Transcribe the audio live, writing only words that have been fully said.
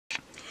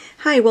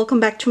Hi, welcome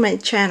back to my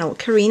channel.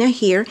 Karina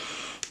here,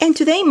 and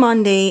today,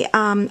 Monday,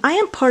 I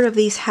am part of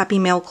this Happy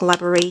Mail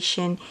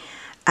collaboration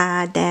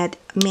that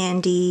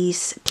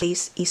Mandie's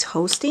place is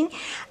hosting.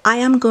 I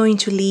am going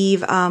to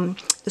leave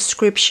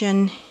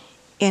description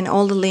and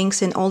all the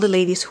links and all the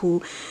ladies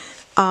who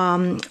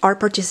are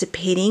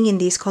participating in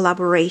this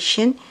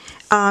collaboration.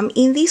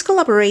 In this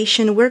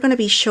collaboration, we're going to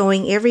be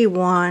showing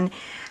everyone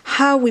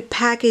how we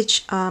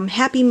package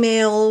Happy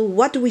Mail,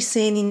 what do we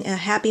send in a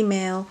Happy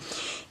Mail.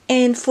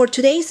 And for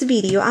today's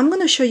video, I'm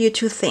going to show you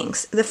two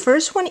things. The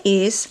first one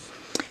is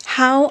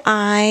how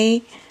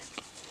I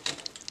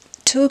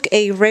took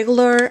a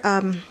regular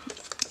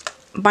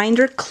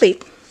binder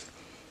clip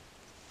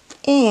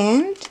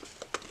and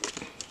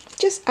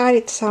just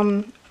added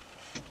some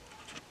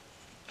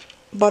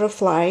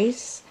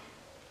butterflies,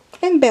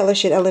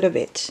 embellish it a little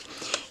bit,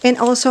 and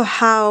also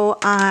how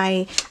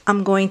I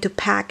am going to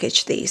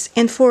package these.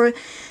 And for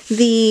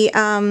the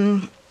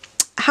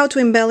how to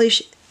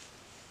embellish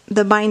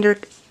the binder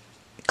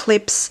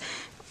clips,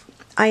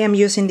 I am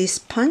using this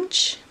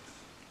punch,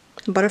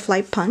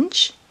 butterfly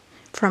punch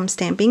from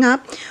Stampin'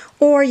 Up,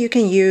 or you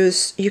can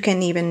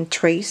even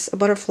trace a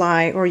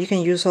butterfly, or you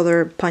can use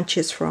other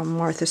punches from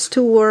Martha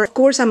Stewart. Of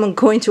course, I'm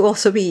going to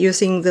also be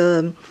using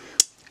the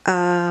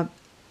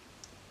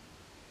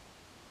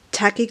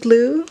tacky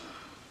glue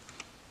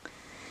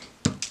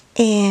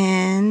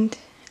and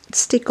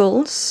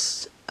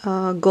stickles,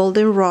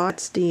 golden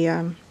rods,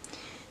 the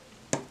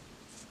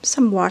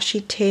some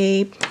washi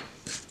tape,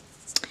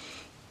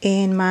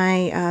 and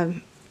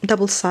my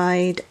double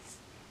side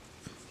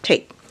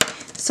tape.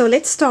 So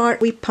let's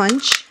start. We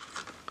punch.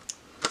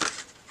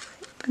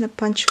 I'm gonna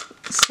punch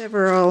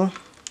several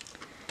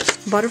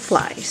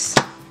butterflies,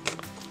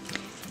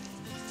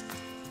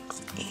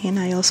 and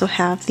I also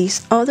have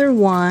these other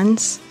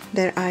ones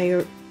that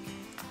I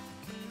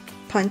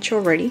punch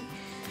already.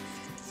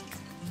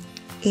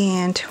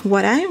 And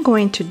what I'm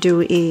going to do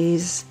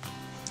is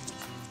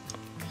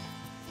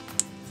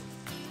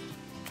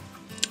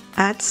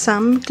add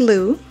some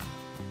glue,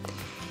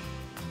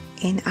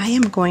 and I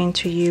am going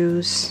to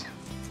use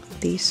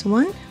this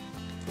one,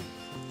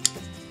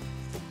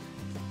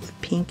 the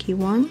pinky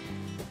one.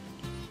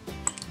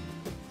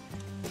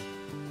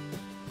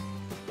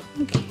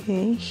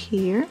 Okay,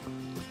 here.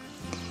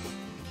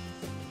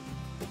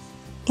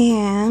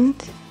 And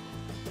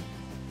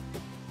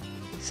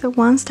so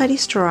once that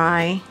is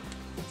dry,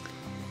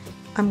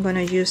 I'm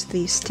gonna use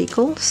these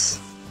stickles.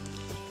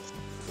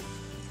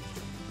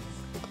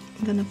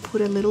 I'm gonna put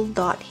a little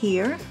dot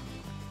here.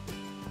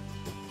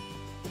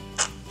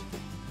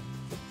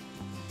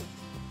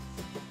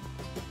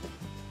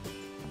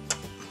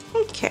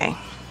 Okay.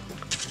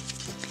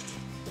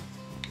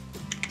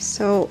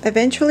 So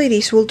eventually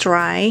these will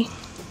dry.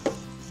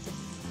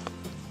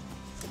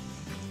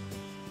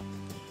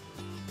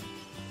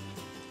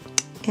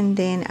 And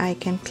then I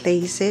can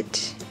place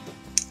it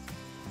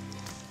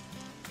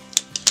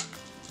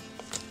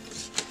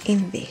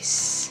in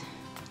this.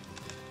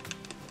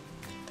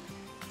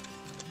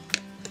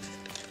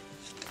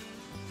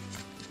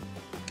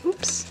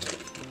 Oops.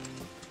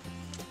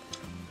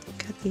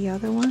 Got the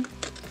other one.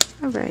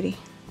 Alrighty.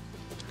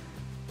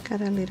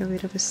 Got a little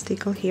bit of a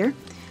stickle here.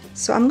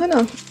 So I'm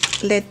gonna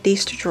let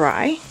these to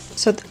dry.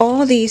 So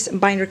all these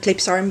binder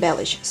clips are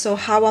embellished. So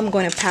how I'm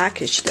gonna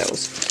package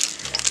those.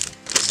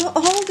 So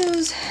all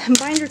those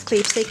binder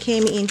clips, they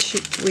came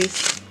with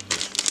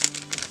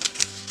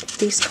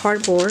this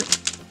cardboard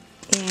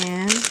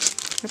and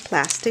a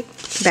plastic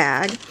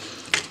bag.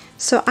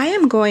 So I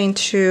am going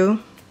to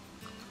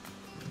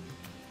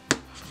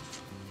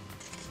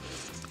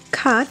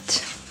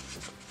cut.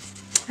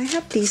 I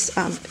have this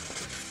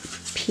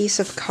piece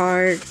of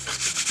card.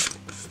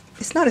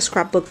 It's not a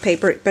scrapbook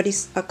paper, but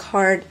it's a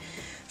card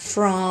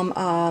from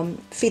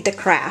Feed the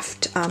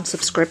Craft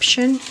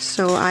subscription.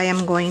 So I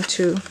am going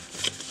to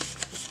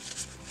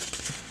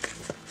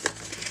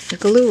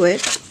glue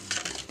it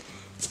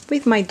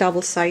with my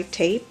double side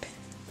tape.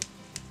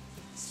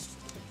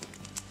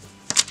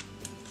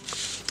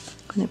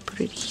 I'm going to put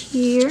it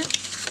here,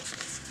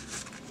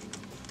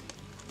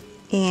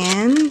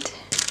 and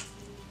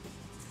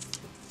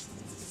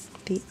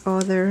the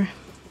other,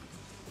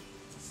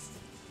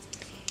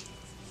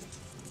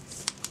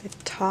 the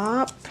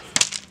top,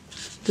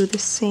 do the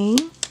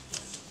same.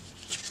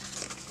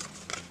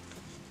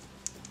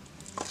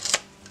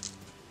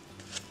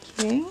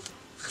 Okay.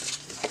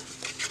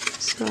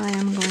 So I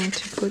am going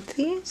to put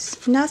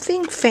this.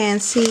 Nothing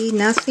fancy,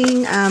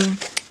 nothing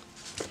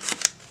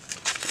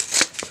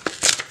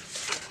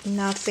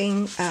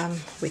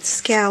with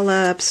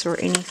scallops or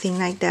anything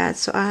like that.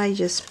 So I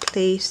just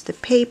place the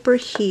paper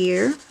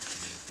here,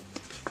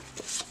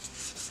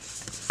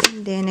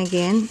 and then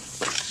again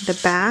the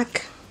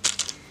back,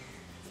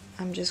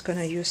 I'm just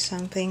gonna use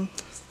something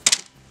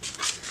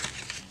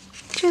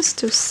just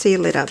to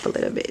seal it up a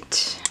little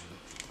bit.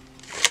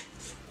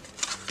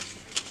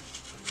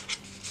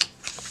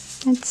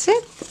 That's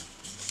it.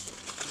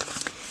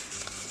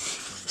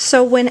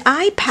 So when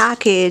I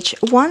package,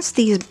 once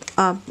these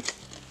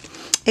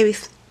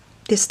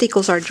the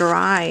stickles are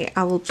dry,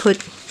 I will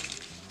put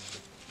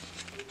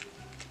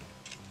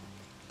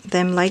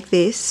them like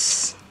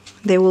this.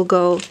 They will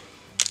go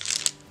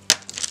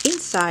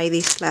inside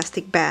this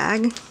plastic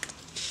bag.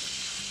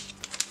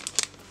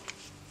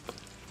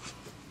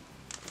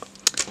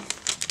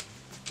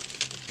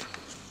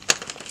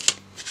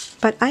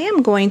 But I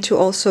am going to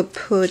also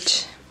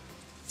put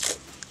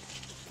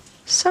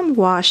some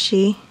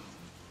washi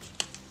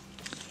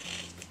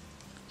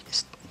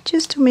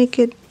just to make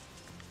it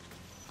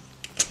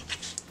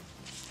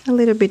a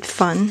little bit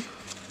fun.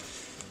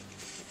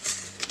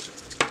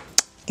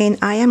 And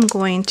I am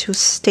going to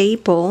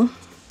staple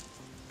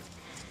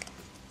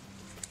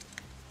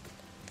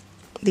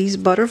these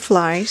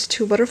butterflies,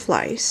 2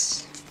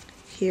 butterflies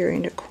here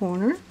in the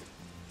corner.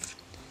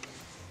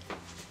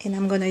 And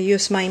I'm going to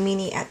use my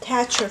mini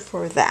attacher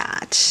for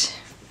that.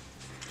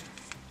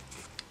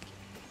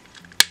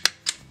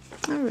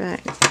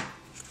 Alright.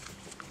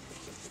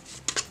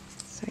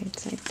 So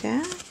it's like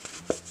that.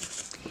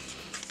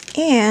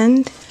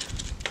 And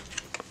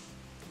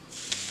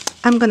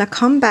I'm going to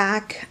come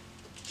back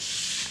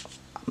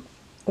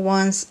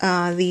once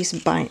the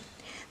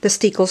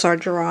stickles are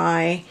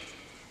dry.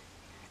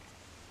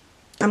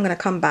 I'm going to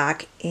come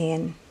back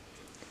and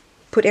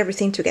put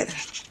everything together.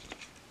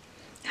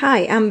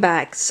 Hi, I'm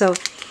back. So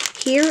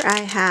here I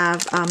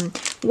have,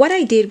 what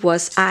I did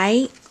was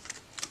I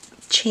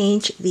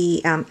changed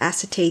the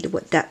acetate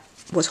that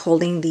was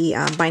holding the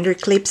binder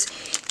clips,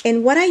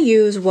 and what I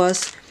used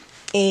was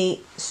a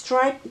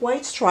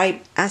white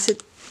stripe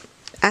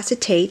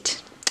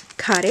acetate,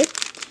 cut it,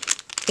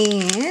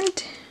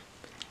 and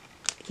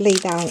lay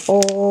down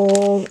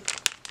all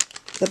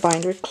the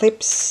binder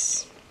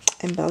clips,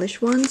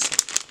 embellish ones,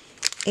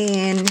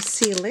 and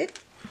seal it.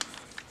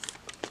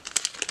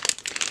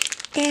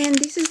 And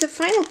this is the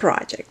final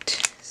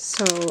project.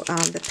 So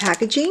the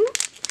packaging.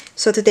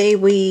 So today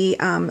we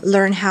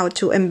learn how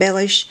to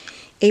embellish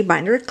a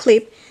binder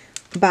clip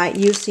by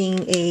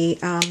using a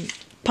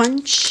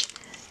punch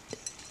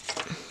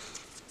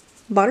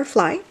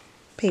butterfly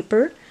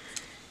paper.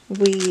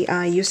 We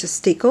use the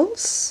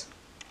stickles,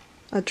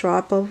 a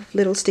drop of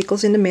little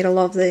stickles in the middle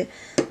of the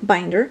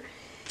binder.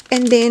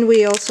 And then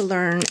we also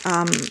learn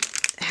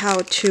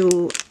how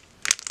to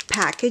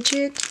package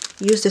it,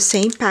 use the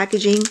same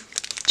packaging,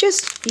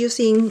 just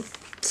using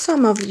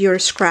some of your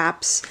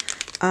scraps,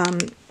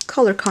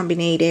 color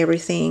combinate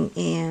everything,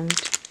 and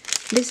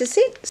this is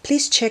it.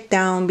 Please check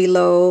down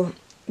below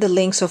the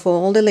links of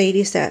all the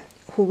ladies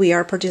who we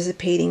are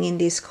participating in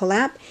this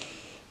collab.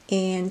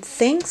 And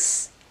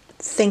thanks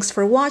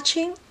for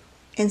watching,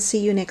 and see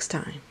you next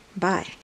time. Bye.